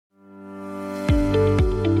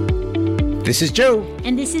This is Joe.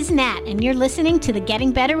 And this is Nat, and you're listening to the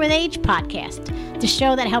Getting Better with Age podcast, the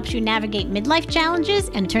show that helps you navigate midlife challenges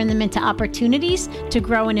and turn them into opportunities to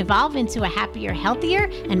grow and evolve into a happier, healthier,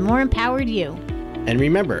 and more empowered you. And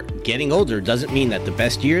remember, getting older doesn't mean that the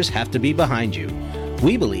best years have to be behind you.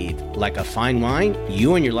 We believe, like a fine wine,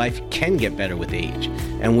 you and your life can get better with age.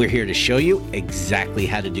 And we're here to show you exactly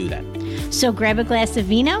how to do that. So grab a glass of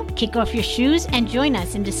vino, kick off your shoes, and join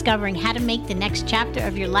us in discovering how to make the next chapter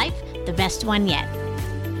of your life the best one yet.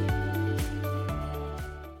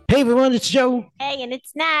 Hey everyone, it's Joe. Hey, and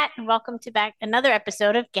it's Nat. Welcome to back another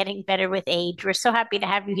episode of Getting Better with Age. We're so happy to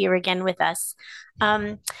have you here again with us.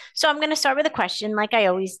 So I'm going to start with a question like I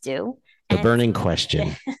always do. The burning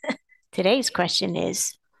question. Today's question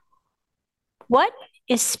is, what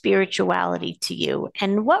is spirituality to you,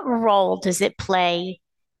 and what role does it play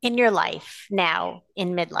in your life now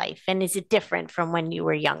in midlife? And is it different from when you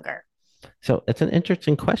were younger? So it's an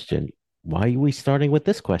interesting question. Why are we starting with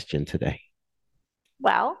this question today?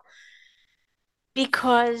 Well,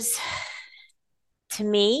 because to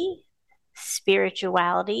me,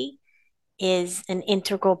 spirituality is an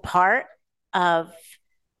integral part of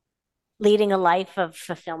leading a life of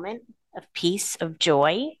fulfillment, of peace, of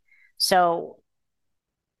joy. So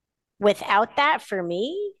without that, for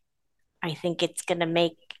me, I think it's going to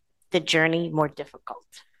make the journey more difficult.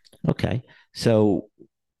 Okay. So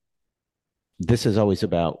this is always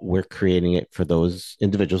about we're creating it for those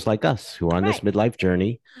individuals like us who are on this midlife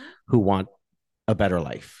journey, who want a better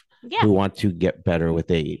life, who want to get better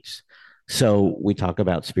with age. So we talk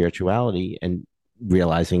about spirituality and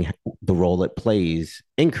realizing the role it plays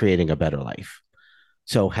in creating a better life.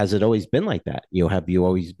 So has it always been like that? Have you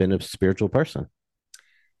always been a spiritual person?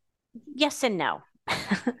 Yes and no.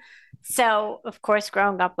 So, of course,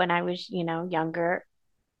 growing up when I was, younger,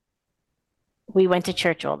 we went to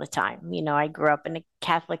church all the time. I grew up in a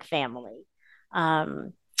Catholic family.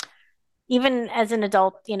 Even as an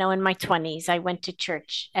adult, in my 20s, I went to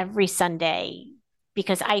church every Sunday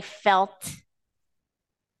because I felt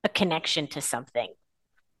a connection to something.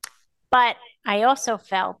 But I also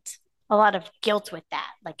felt a lot of guilt with that.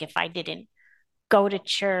 Like if I didn't go to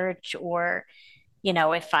church, or,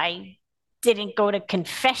 if I didn't go to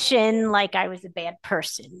confession, like I was a bad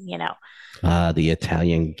person, The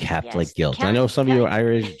Italian Catholic guilt. I know some of you are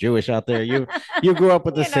Irish, Jewish out there. You grew up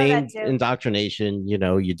with the same indoctrination.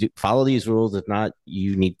 You do follow these rules. If not,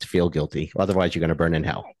 you need to feel guilty. Otherwise, you're going to burn in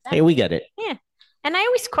hell. Exactly. Hey, we get it. Yeah. And I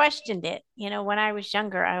always questioned it. When I was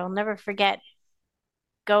younger, I will never forget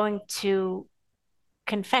going to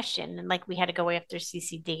confession. And like we had to go after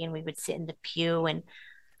CCD and we would sit in the pew, and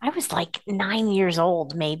I was like 9 years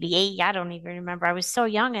old, maybe 8. I don't even remember. I was so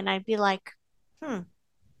young, and I'd be like,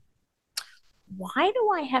 why do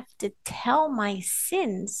I have to tell my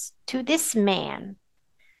sins to this man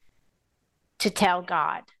to tell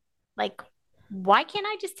God? Like, why can't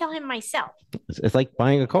I just tell him myself? It's like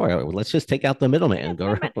buying a car. Let's just take out the middleman and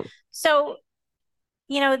go. So,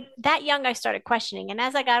 that young, I started questioning. And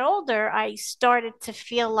as I got older, I started to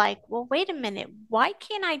feel like, well, wait a minute. Why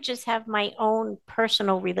can't I just have my own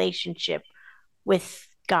personal relationship with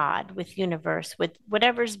God, with universe, with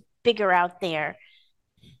whatever's bigger out there?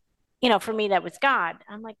 For me, that was God.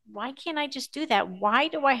 I'm like, why can't I just do that? Why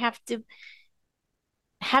do I have to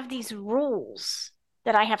have these rules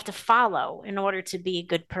that I have to follow in order to be a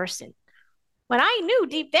good person? When I knew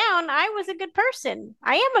deep down I was a good person.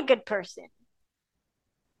 I am a good person.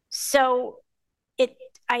 So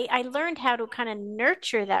I learned how to kind of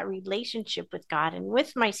nurture that relationship with God and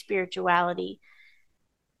with my spirituality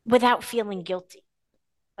without feeling guilty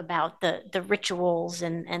about the rituals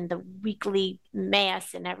and the weekly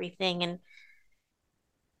mass and everything. And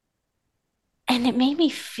it made me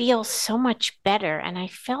feel so much better. And I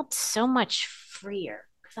felt so much freer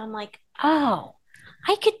because I'm like, oh,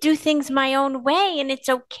 I could do things my own way and it's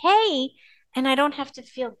okay. And I don't have to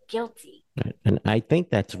feel guilty. And I think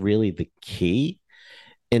that's really the key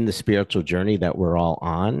in the spiritual journey that we're all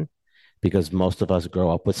on, because most of us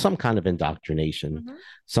grow up with some kind of indoctrination,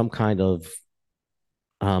 some kind of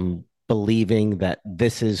believing that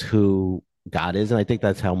this is who God is. And I think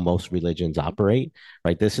that's how most religions operate,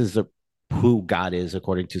 right? This is who God is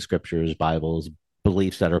according to scriptures, Bibles,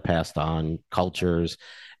 beliefs that are passed on, cultures.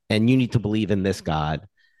 And you need to believe in this God.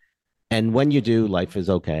 And when you do, life is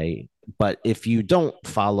okay. But if you don't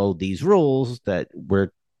follow these rules that we're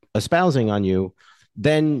espousing on you,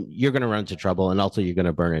 then you're going to run into trouble, and also you're going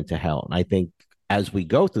to burn into hell. And I think as we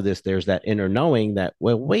go through this, there's that inner knowing that,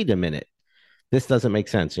 well, wait a minute, this doesn't make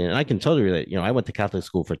sense. And I can tell you that, I went to Catholic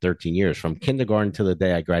school for 13 years, from kindergarten to the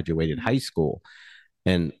day I graduated high school.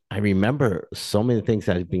 And I remember so many things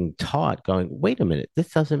that are being taught going, wait a minute,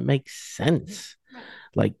 this doesn't make sense. Right.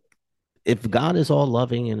 Like, if God is all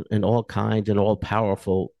loving and all kind and all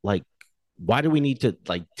powerful, like, why do we need to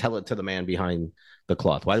like tell it to the man behind the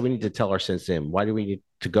cloth? Why do we need to tell our sins to him? Why do we need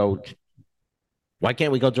to go? Why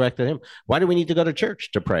can't we go direct to him? Why do we need to go to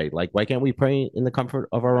church to pray? Like, why can't we pray in the comfort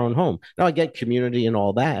of our own Right. home? Now, I get community and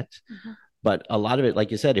all that, Mhm. but a lot of it,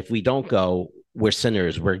 like you said, if we don't go, we're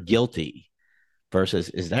sinners, we're guilty. Versus,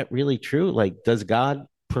 is that really true? Like, does God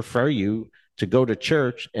prefer you to go to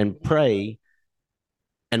church and pray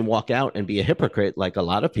and walk out and be a hypocrite like a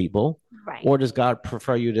lot of people? Right. Or does God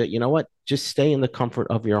prefer you to, you know what, just stay in the comfort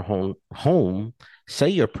of your home, say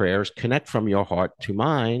your prayers, connect from your heart to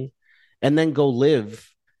mine, and then go live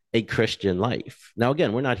a Christian life? Now,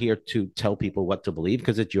 again, we're not here to tell people what to believe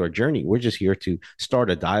because it's your journey. We're just here to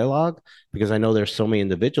start a dialogue because I know there's so many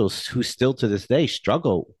individuals who still to this day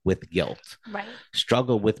struggle with guilt, Right.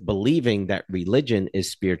 struggle with believing that religion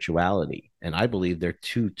is spirituality. And I believe they're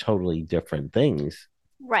two totally different things.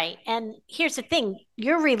 Right. And here's the thing,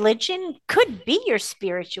 your religion could be your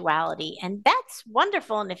spirituality, and that's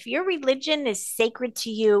wonderful. And if your religion is sacred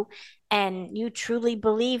to you and you truly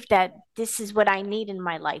believe that this is what I need in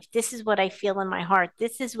my life, this is what I feel in my heart,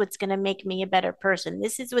 this is what's going to make me a better person,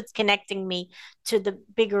 this is what's connecting me to the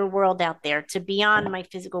bigger world out there, to beyond my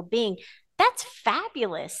physical being, that's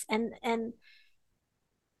fabulous.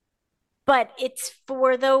 But it's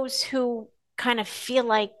for those who kind of feel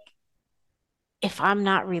like if I'm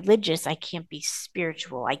not religious, I can't be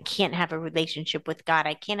spiritual. I can't have a relationship with God.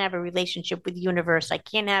 I can't have a relationship with the universe. I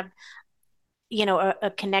can't have, a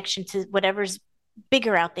connection to whatever's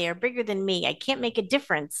bigger out there, bigger than me. I can't make a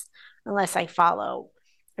difference unless I follow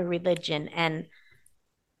a religion. And,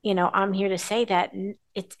 I'm here to say that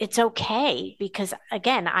it's okay because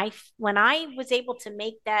again, when I was able to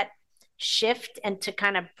make that shift and to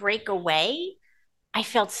kind of break away, I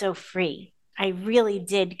felt so free. I really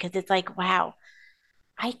did because it's like, wow,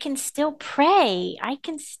 I can still pray. I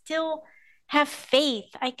can still have faith.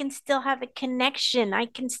 I can still have a connection. I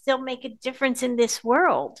can still make a difference in this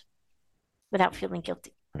world without feeling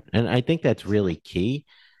guilty. And I think that's really key,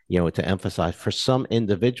 to emphasize for some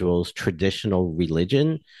individuals, traditional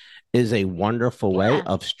religion is a wonderful way Yeah.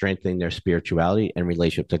 of strengthening their spirituality and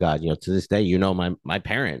relationship to God. To this day, my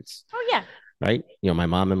parents, Oh, yeah. right? My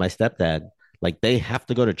mom and my stepdad, like they have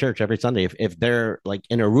to go to church every Sunday. If they're like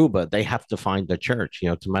in Aruba, they have to find the church.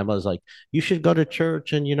 To my mother's like, you should go to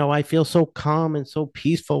church. And, I feel so calm and so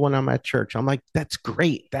peaceful when I'm at church. I'm like, that's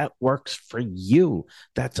great. That works for you.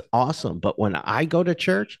 That's awesome. But when I go to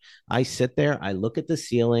church, I sit there, I look at the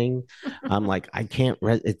ceiling. I'm like, I can't,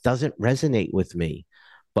 it doesn't resonate with me.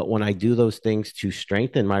 But when I do those things to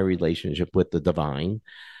strengthen my relationship with the divine,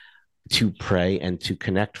 to pray and to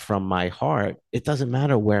connect from my heart, it doesn't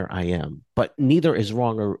matter where I am. But neither is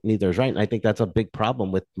wrong or neither is right. And I think that's a big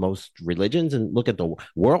problem with most religions. And look at the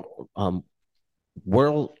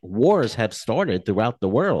world wars have started throughout the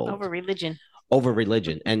world Over religion. over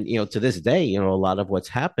religion. And to this day, a lot of what's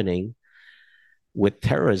happening with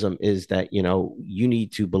terrorism is that you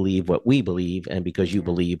need to believe what we believe, and because you Yeah.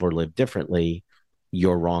 believe or live differently,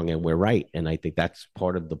 you're wrong and we're right. And I think that's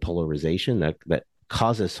part of the polarization that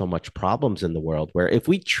causes so much problems in the world, where if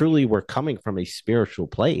we truly were coming from a spiritual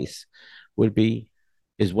place, would be,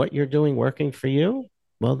 is what you're doing working for you?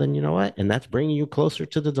 Well, then you know what, and that's bringing you closer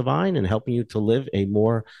to the divine and helping you to live a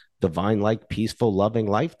more divine like peaceful loving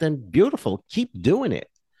life, then beautiful, keep doing it.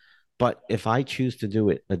 But if I choose to do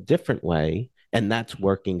it a different way and that's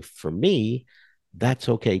working for me, that's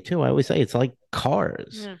okay too. I always say it's like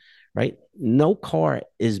cars, Yeah. right? No car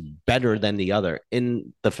is better than the other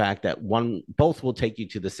in the fact that both will take you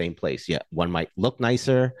to the same place. Yeah, one might look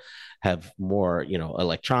nicer, have more,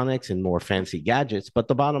 electronics and more fancy gadgets. But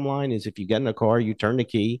the bottom line is if you get in a car, you turn the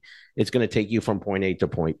key, it's going to take you from point A to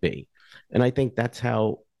point B. And I think that's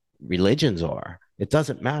how religions are. It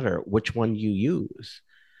doesn't matter which one you use,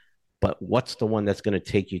 but what's the one that's going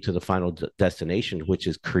to take you to the final destination, which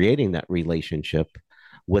is creating that relationship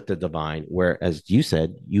with the divine, where, as you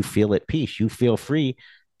said, you feel at peace, you feel free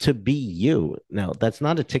to be you. Now, that's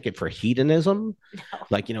not a ticket for hedonism, No.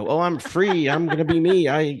 like, oh, I'm free, I'm going to be me,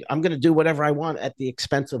 I'm going to do whatever I want at the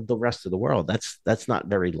expense of the rest of the world. That's not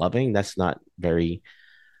very loving, that's not very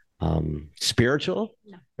spiritual,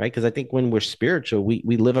 No. right? Because I think when we're spiritual, we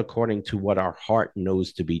live according to what our heart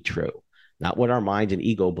knows to be true, not what our mind and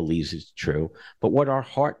ego believes is true, but what our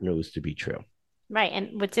heart knows to be true. Right.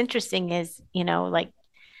 And what's interesting is, like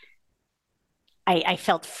I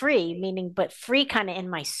felt free, meaning, but free kind of in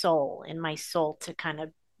my soul to kind of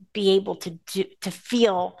be able to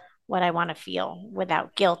feel what I want to feel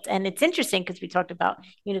without guilt. And it's interesting because we talked about,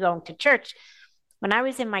 going to church. When I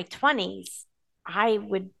was in my 20s, I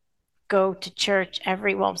would go to church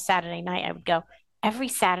Saturday night, I would go every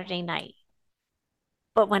Saturday night.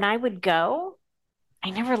 But when I would go, I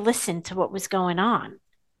never listened to what was going on.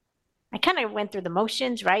 I kind of went through the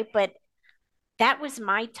motions, right? But that was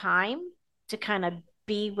my time to kind of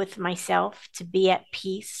be with myself, to be at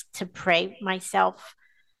peace, to pray myself.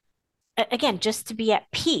 Again, just to be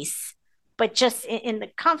at peace, but just in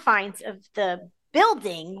the confines of the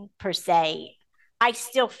building per se, I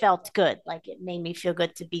still felt good. Like it made me feel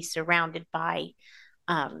good to be surrounded by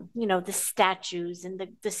the statues and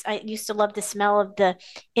this. I used to love the smell of the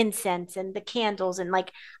incense and the candles, and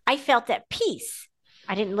like I felt at peace.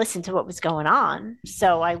 I didn't listen to what was going on,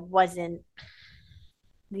 so I wasn't.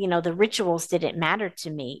 The rituals didn't matter to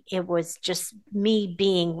me. It was just me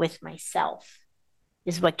being with myself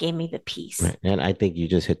is what gave me the peace. Right. And I think you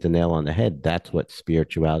just hit the nail on the head. That's what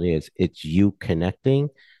spirituality is. It's you connecting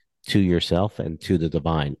to yourself and to the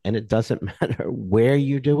divine. And it doesn't matter where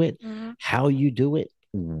you do it, Mm-hmm. how you do it,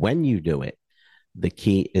 when you do it. The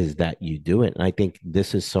key is that you do it. And I think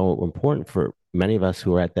this is so important for many of us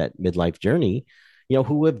who are at that midlife journey,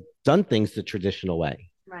 who have done things the traditional way,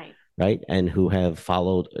 Right. right? And who have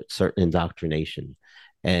followed certain indoctrination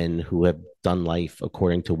and who have done life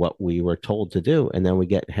according to what we were told to do. And then we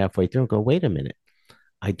get halfway through and go, wait a minute,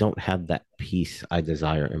 I don't have that peace I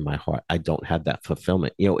desire in my heart. I don't have that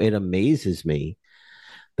fulfillment. It amazes me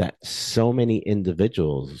that so many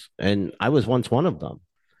individuals, and I was once one of them,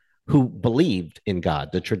 who believed in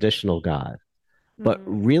God, the traditional God, but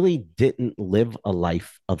Mm-hmm. really didn't live a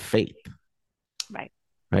life of faith, Right.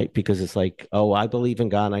 right? Because it's like, oh, I believe in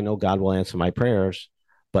God. I know God will answer my prayers,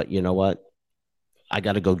 but you know what? I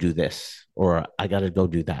got to go do this or I got to go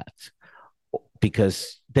do that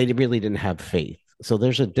because they really didn't have faith. So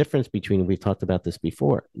there's a difference between, we've talked about this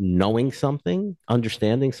before, knowing something,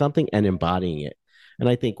 understanding something, and embodying it. And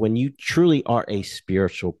I think when you truly are a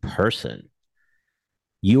spiritual person,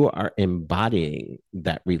 you are embodying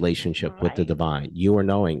that relationship with the Right. divine. You are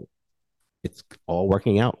knowing it's all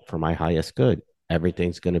working out for my highest good.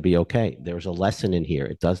 Everything's going to be okay. There's a lesson in here.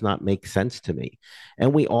 It does not make sense to me.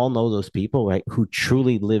 And we all know those people, right, who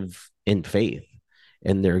truly live in faith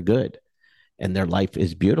and they're good and their life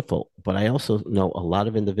is beautiful. But I also know a lot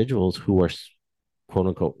of individuals who are quote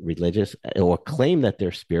unquote religious or claim that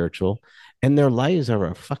they're spiritual and their lives are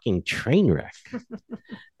a fucking train wreck.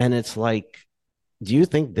 And it's like, do you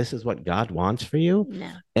think this is what God wants for you?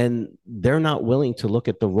 No. And they're not willing to look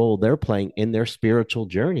at the role they're playing in their spiritual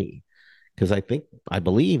journey. Because I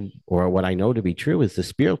believe, or what I know to be true, is the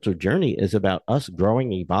spiritual journey is about us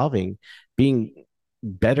growing, evolving, being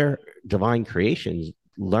better divine creations,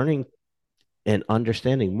 learning and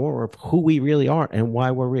understanding more of who we really are and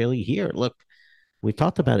why we're really here. Look, we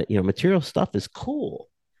talked about it, material stuff is cool,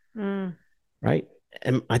 Mm. right?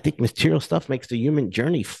 And I think material stuff makes the human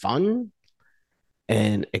journey fun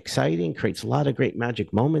and exciting, creates a lot of great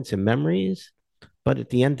magic moments and memories. But at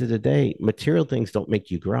the end of the day, material things don't make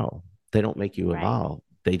you grow. They don't make you Right. evolve.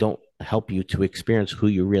 They don't help you to experience who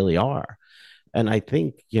you really are. And I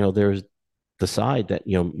think, there's the side that,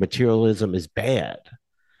 materialism is bad.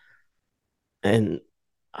 And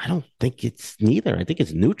I don't think it's neither. I think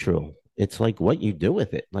it's neutral. It's like what you do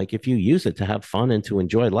with it. Like if you use it to have fun and to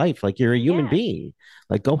enjoy life, like you're a human Yeah. being,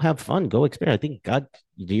 like go have fun, go experience. I think God,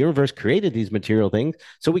 the universe created these material things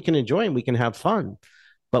so we can enjoy and we can have fun.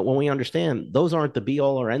 But when we understand those aren't the be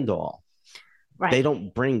all or end all, they Right.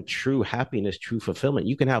 don't bring true happiness, true fulfillment.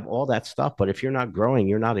 You can have all that stuff, but if you're not growing,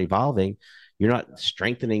 you're not evolving, you're not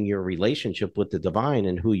strengthening your relationship with the divine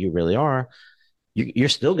and who you really are, you're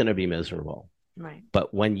still going to be miserable. Right.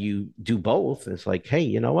 But when you do both, it's like, hey,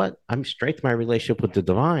 you know what? I'm strengthening my relationship with the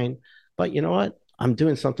divine, but you know what? I'm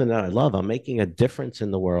doing something that I love. I'm making a difference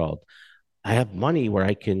in the world. I have money where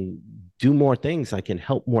I can do more things. I can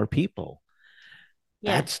help more people.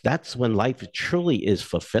 Yeah. That's when life truly is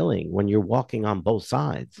fulfilling when you're walking on both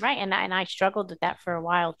sides. Right. And I struggled with that for a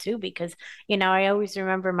while too, because, I always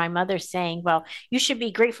remember my mother saying, well, you should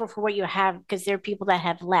be grateful for what you have because there are people that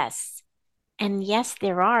have less. And yes,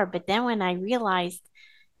 there are. But then when I realized,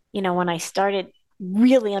 when I started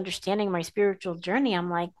really understanding my spiritual journey, I'm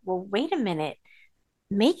like, well, wait a minute.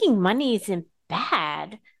 Making money isn't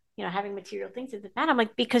bad. Having material things isn't bad. I'm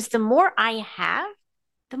like, because the more I have,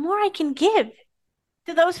 the more I can give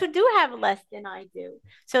to those who do have less than I do.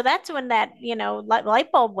 So that's when that,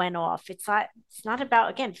 light bulb went off. It's not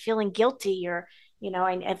about, again, feeling guilty or,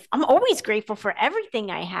 I'm always grateful for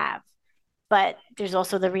everything I have. But there's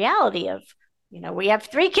also the reality of We have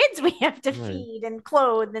three kids we have to Right. feed and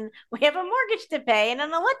clothe, and we have a mortgage to pay and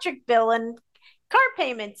an electric bill and car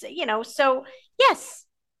payments. So yes,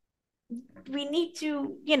 we need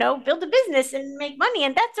to build a business and make money,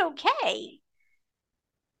 and that's okay.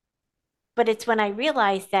 But it's when I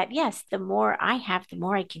realize that, yes, the more I have, the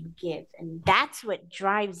more I can give. And that's what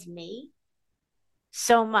drives me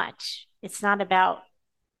so much. It's not about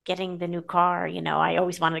getting the new car. I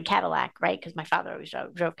always wanted a Cadillac, right? Because my father always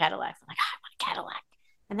drove Cadillacs. I'm like, I want a Cadillac.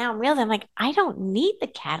 And now I'm realizing, I'm like, I don't need the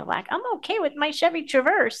Cadillac. I'm okay with my Chevy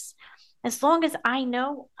Traverse as long as I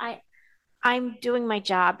know I'm doing my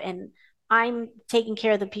job and I'm taking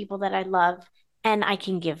care of the people that I love and I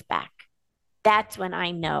can give back. That's when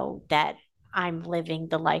I know that I'm living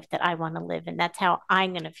the life that I want to live. And that's how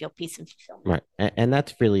I'm going to feel peace and fulfillment. Right. And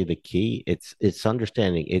that's really the key. It's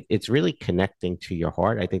understanding it's really connecting to your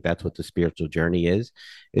heart. I think that's what the spiritual journey is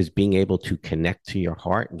being able to connect to your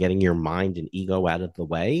heart and getting your mind and ego out of the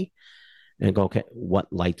way and go, okay,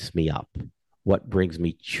 what lights me up? What brings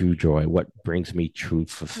me true joy? What brings me true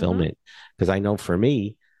Mm-hmm. fulfillment? Because I know for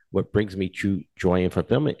me, what brings me true joy and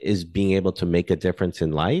fulfillment is being able to make a difference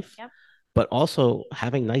in life, Yep. but also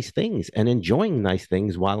having nice things and enjoying nice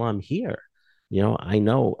things while I'm here. I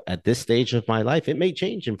know at this stage of my life, it may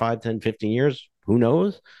change in 5, 10, 15 years. Who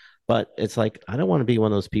knows? But it's like, I don't want to be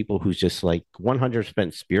one of those people who's just like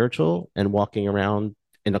 100% spiritual and walking around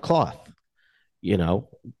in a cloth, you know,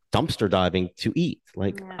 dumpster diving to eat.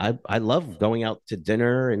 Like Yeah. I love going out to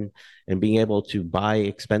dinner and being able to buy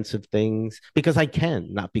expensive things because I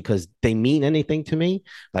can, not because they mean anything to me.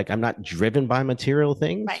 Like I'm not driven by material Right.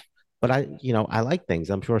 things, but I like things.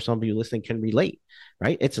 I'm sure some of you listening can relate,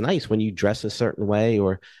 right? It's nice when you dress a certain way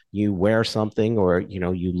or you wear something or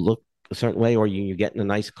you look a certain way or you get in a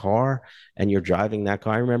nice car and you're driving that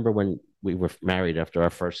car. I remember when we were married after our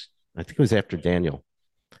first, I think it was after Daniel,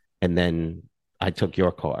 and then I took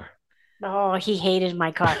your car. Oh, he hated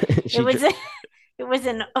my car. It She was it was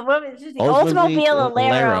an what was it, the Oldsmobile Oldsmobile Alero.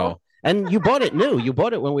 Alero, and you bought it new. You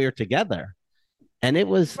bought it when we were together, and it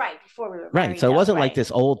was Right before we were right. married, So it though. wasn't like Right.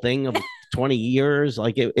 this old thing of 20 years.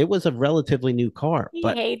 Like it was a relatively new car, He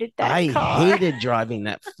but hated that I car. hated driving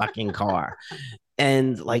that fucking car.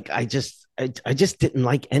 And like I just didn't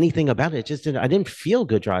like anything about it. I didn't feel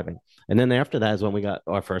good driving. And then after that is when we got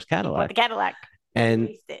our first He bought the Cadillac. Cadillac. He And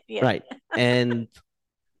leased it. Yeah. right. And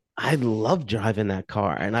I loved driving that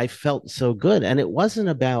car and I felt so good. And it wasn't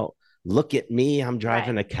about, look at me, I'm Right.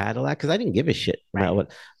 driving a Cadillac, because I didn't give a shit about Right.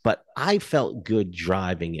 what, but I felt good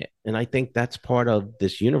driving it. And I think that's part of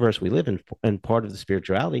this universe we live in and part of the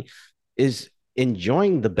spirituality is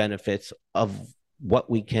enjoying the benefits of what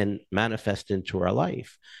we can manifest into our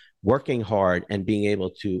life, working hard and being able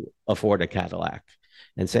to afford a Cadillac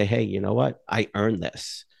and say, hey, you know what? I earned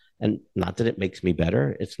this. And not that it makes me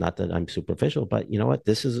better. It's not that I'm superficial, but you know what?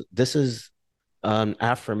 This is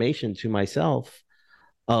affirmation to myself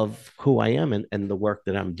of who I am and the work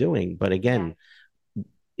that I'm doing. But Yeah. again,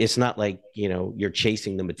 it's not like you're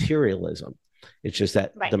chasing the materialism. It's just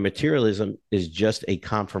that Right. the materialism is just a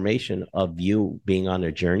confirmation of you being on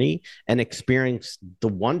a journey and experience the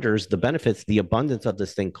wonders, the benefits, the abundance of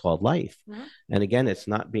this thing called life. Mm-hmm. And again, it's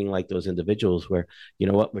not being like those individuals where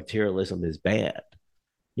what, materialism is bad.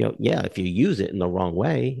 Yeah, if you use it in the wrong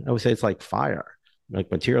way, I would say it's like fire. Like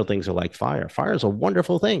material things are like fire. Fire is a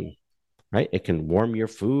wonderful thing, right? It can warm your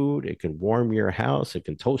food, it can warm your house, it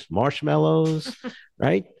can toast marshmallows,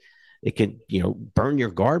 right? It can, burn your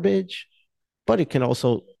garbage, but it can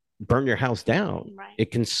also burn your house down. Right. It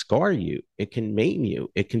can scar you, it can maim you,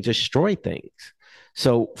 it can destroy things.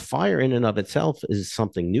 So fire in and of itself is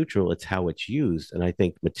something neutral. It's how it's used. And I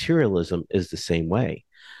think materialism is the same way,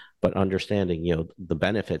 but understanding the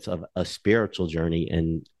benefits of a spiritual journey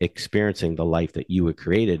and experiencing the life that you were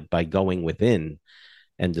created by going within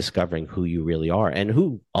and discovering who you really are and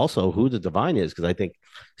who the divine is, because I think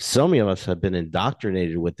so many of us have been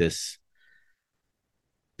indoctrinated with this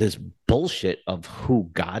bullshit of who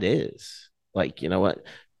God is. Like, you know what,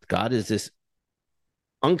 God is this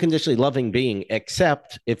unconditionally loving being,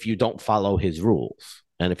 except if you don't follow his rules.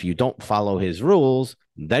 And if you don't follow his rules,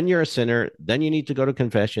 then you're a sinner. Then you need to go to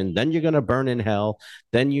confession. Then you're going to burn in hell.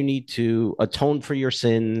 Then you need to atone for your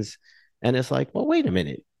sins. And it's like, well, wait a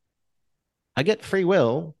minute. I get free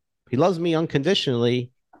will. He loves me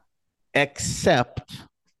unconditionally, except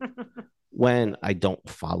when I don't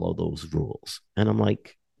follow those rules. And I'm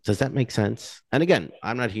like, does that make sense? And again,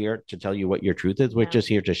 I'm not here to tell you what your truth is. We're Yeah. just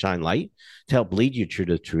here to shine light, to help lead you to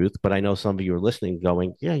the truth. But I know some of you are listening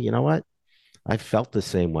going, yeah, you know what? I felt the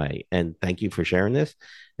same way. And thank you for sharing this.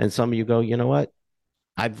 And some of you go, you know what?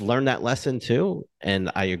 I've learned that lesson too.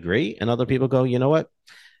 And I agree. And other people go, you know what?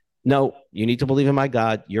 no, you need to believe in my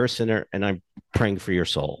God. You're a sinner, and I'm praying for your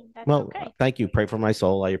soul. That's Well, okay. thank you. Pray for my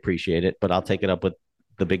soul. I appreciate it, but I'll take it up with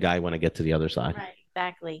the big guy when I get to the other side. Right,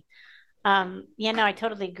 exactly. Yeah, no, I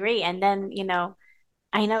totally agree. And then,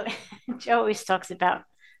 I know Joe always talks about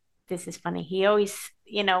this is funny. He always,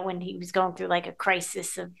 when he was going through like a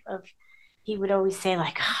crisis of he would always say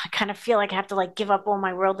like, "Oh, I kind of feel like I have to like give up all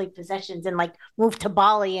my worldly possessions and like move to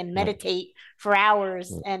Bali and Yeah. meditate for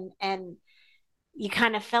hours." And you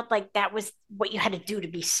kind of felt like that was what you had to do to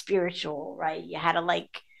be spiritual, right? You had to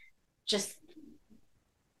like just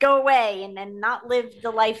go away and then not live the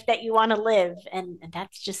life that you want to live. And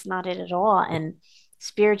that's just not it at all. And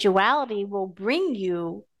spirituality will bring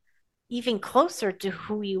you even closer to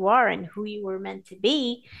who you are and who you were meant to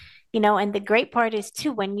be. And the great part is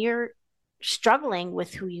too, when you're struggling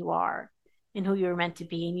with who you are and who you're meant to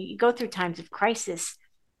be, and you go through times of crisis,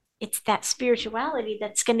 it's that spirituality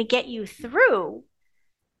that's going to get you through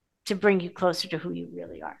to bring you closer to who you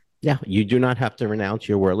really are. Yeah, you do not have to renounce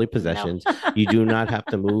your worldly No. possessions. You do not have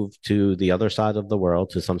to move to the other side of the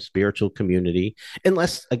world to some spiritual community,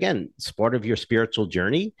 unless, again, it's part of your spiritual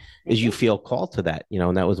journey is you Maybe. feel called to that.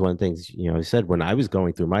 And that was one of the things, I said when I was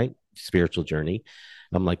going through my spiritual journey,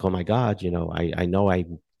 I'm like, oh my God, I know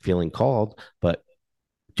I'm feeling called, but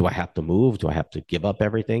do I have to move? Do I have to give up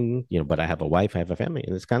everything? But I have a wife, I have a family.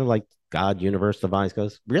 And it's kind of like God, universe, divine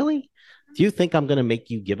goes, really? Do you think I'm going to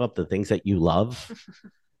make you give up the things that you love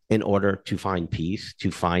in order to find peace, to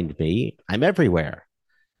find me? I'm everywhere.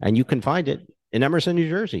 And you can find it in Emerson, New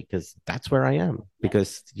Jersey, because that's where I am. Yep.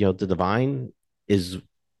 Because, the divine is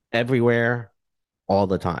everywhere all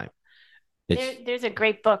the time. It's, There's a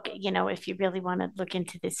great book, if you really want to look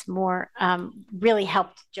into this more, really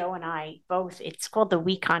helped Joe and I both. It's called The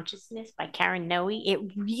We Consciousness by Karen Noe. It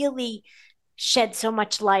really shed so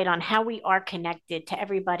much light on how we are connected to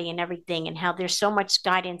everybody and everything and how there's so much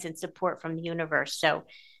guidance and support from the universe. So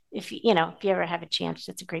if you ever have a chance,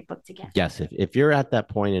 that's a great book to get. yes, if you're at that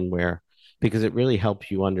point and where, because it really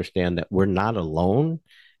helps you understand that we're not alone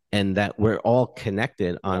and that we're all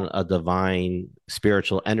connected Yeah. on a divine,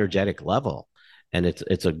 spiritual, energetic level. And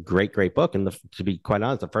it's a great, great book. And to be quite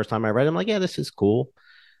honest, the first time I read it, I'm like, yeah, this is cool.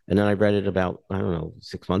 And then I read it about, I don't know,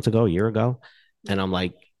 6 months ago, a year ago. And Yeah. I'm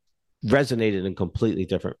like, resonated in a completely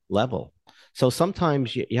different level. So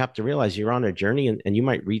sometimes you have to realize you're on a journey and you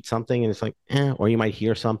might read something and it's like, or you might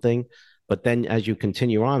hear something. But then as you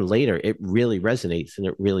continue on later, it really resonates and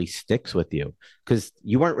it really sticks with you because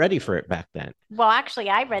you weren't ready for it back then. Well, actually,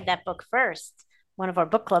 I read that book first, one of our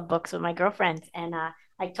book club books with my girlfriends, and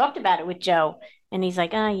I talked about it with Joe, and he's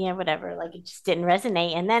like, "Oh yeah, whatever." Like it just didn't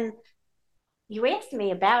resonate. And then you asked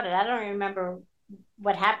me about it. I don't remember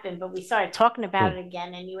what happened, but we started talking about Hmm. it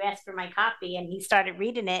again, and you asked for my copy, and he started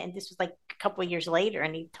reading it, and this was like a couple of years later,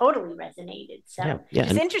 and he totally resonated. Yeah. So Yeah.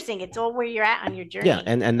 it's interesting. It's all where you're at on your Yeah,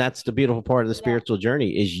 journey. and that's the beautiful part of the Yeah. spiritual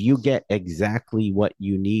journey is you get exactly what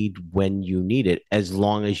you need when you need it as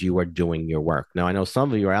long as you are doing your work. Now I know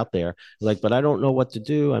some of you are out there like, but I don't know what to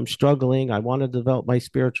do. I'm struggling. I want to develop my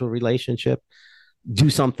spiritual relationship. Do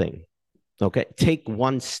something. Okay, take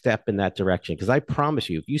one step in that direction because I promise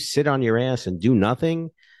you, if you sit on your ass and do nothing,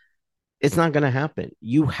 it's not going to happen.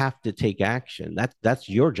 You have to take action. That's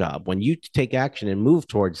your job. When you take action and move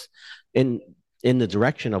towards in in the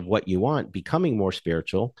direction of what you want, becoming more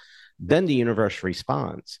spiritual, then the universe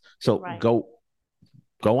responds. So Right. go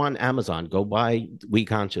on Amazon, go buy We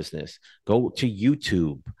Consciousness, go to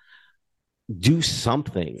YouTube, do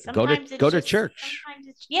something. Sometimes Go it's to just, church. sometimes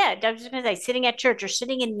it's, yeah, I was just gonna say sitting at church or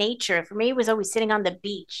sitting in nature. For me, it was always sitting on the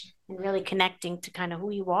beach and really connecting to kind of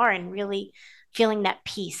who you are and really feeling that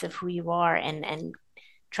peace of who you are and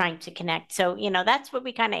trying to connect. So, that's what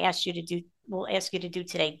we kind of asked you to do. We'll ask you to do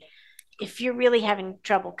today. If you're really having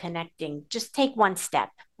trouble connecting, just take one step.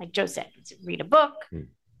 Like Joe said, read a book, Hmm.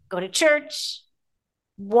 go to church,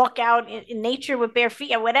 walk out in nature with bare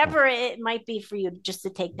feet, or whatever it might be for you, just to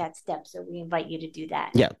take that step. So we invite you to do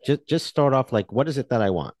that. Yeah, just start off like, what is it that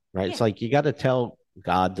I want? Right? It's Yeah. like you got to tell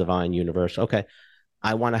God, divine universe, okay,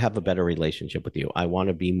 I want to have a better relationship with you. I want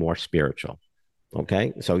to be more spiritual.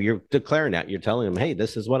 Okay. So you're declaring that. You're telling them, hey,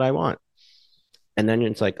 this is what I want. And then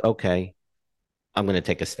it's like, okay, I'm going to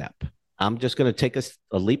take a step. I'm just going to take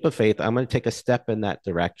a leap of faith. I'm going to take a step in that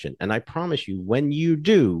direction. And I promise you, when you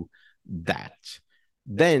do that,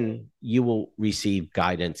 then you will receive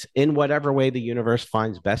guidance in whatever way the universe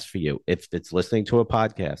finds best for you. If it's listening to a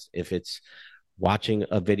podcast, if it's watching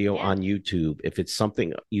a video Yeah. on YouTube, if it's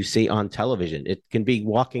something you see on television, it can be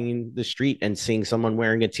walking in the street and seeing someone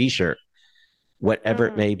wearing a t-shirt, whatever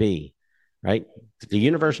it Mm. may be, right? The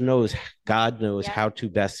universe knows, God knows Yeah. how to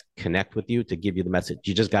best connect with you to give you the message.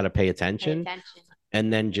 You just got to pay Pay attention. attention.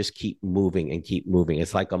 and then just keep moving and keep moving.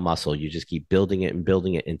 It's like a muscle. You just keep building it and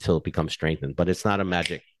building it until it becomes strengthened. But it's not a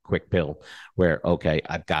magic quick pill where, okay,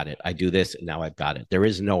 I've got it. I do this and now I've got it. There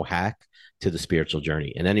is no hack to the spiritual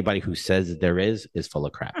journey. And anybody who says there is full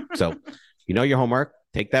of crap. So, you know your homework.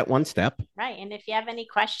 Take that one step. Right. And if you have any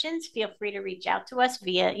questions, feel free to reach out to us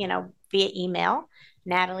via email,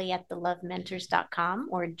 Natalie at thelovementors.com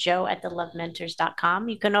or Joe at thelovementors.com.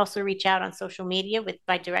 You can also reach out on social media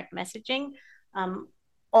by direct messaging.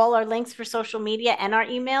 All our links for social media and our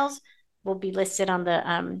emails will be listed on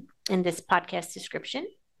the in this podcast description.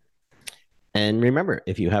 And remember,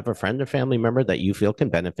 if you have a friend or family member that you feel can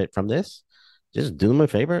benefit from this, just do them a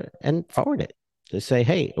favor and forward it. Just say,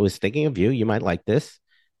 hey, I was thinking of you. You might like this.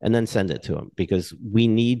 And then send it to them, because we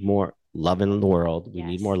need more love in the world. We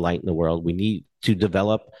need more light in the world. We need to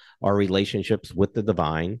develop our relationships with the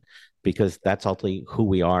divine, because that's ultimately who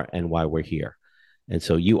we are and why we're here. And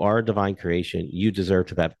so you are a divine creation. You deserve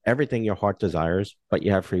to have everything your heart desires, but you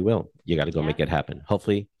have free will. You got to go make it happen.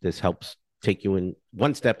 Hopefully this helps take you in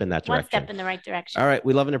one step in that direction. One step in the right direction. All right.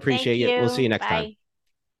 We love and appreciate you. We'll see you next time.